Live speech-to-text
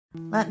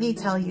Let me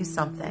tell you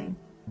something.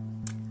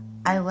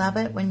 I love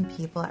it when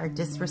people are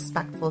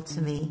disrespectful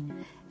to me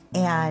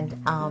and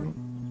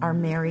are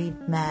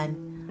married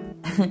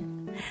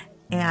men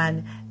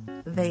and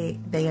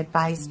they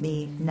advise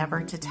me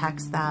never to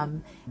text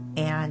them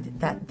and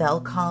that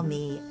they'll call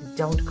me,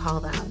 don't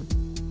call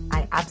them.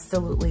 I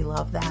absolutely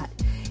love that.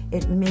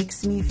 It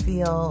makes me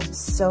feel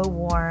so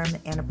warm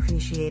and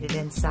appreciated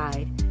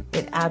inside.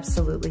 It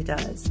absolutely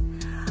does.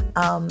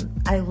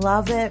 I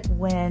love it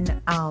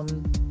when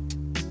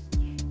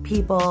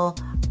people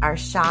are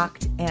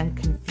shocked and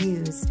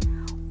confused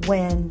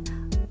when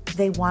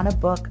they want to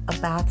book a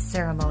bath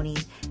ceremony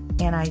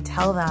and I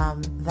tell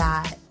them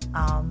that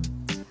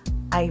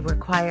I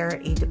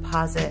require a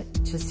deposit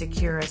to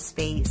secure a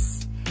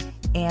space,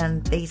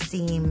 and they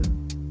seem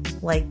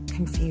like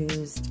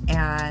confused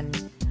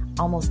and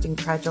almost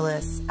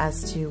incredulous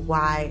as to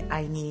why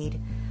I need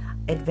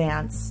an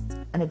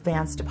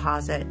advance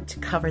deposit to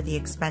cover the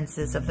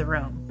expenses of the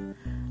room.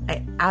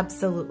 I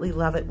absolutely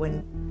love it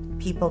when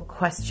people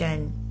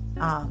question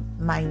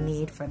my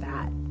need for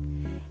that.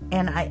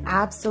 And I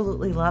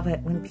absolutely love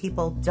it when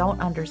people don't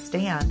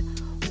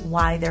understand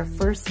why their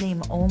first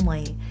name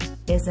only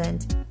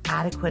isn't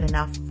adequate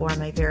enough for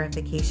my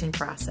verification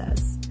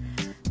process.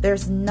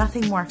 There's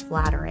nothing more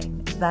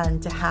flattering than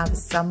to have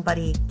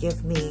somebody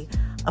give me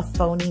a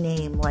phony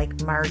name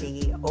like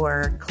Marty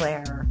or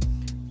Claire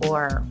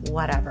or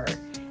whatever,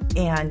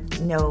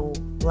 and no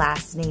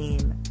last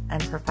name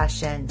and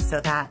profession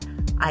so that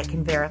I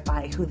can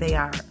verify who they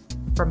are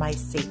for my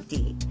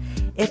safety.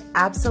 It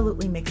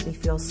absolutely makes me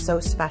feel so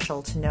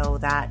special to know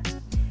that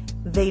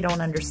they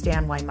don't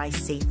understand why my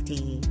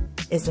safety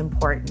is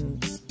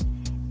important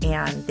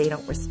and they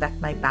don't respect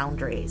my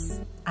boundaries.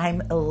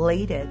 I'm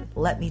elated,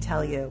 let me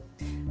tell you.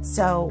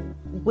 So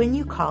when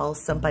you call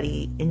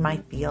somebody in my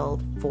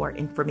field for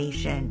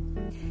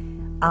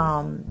information,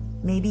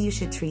 maybe you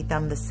should treat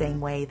them the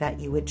same way that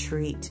you would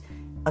treat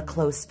a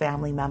close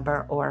family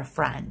member or a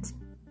friend.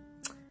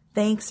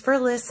 Thanks for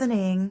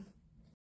listening.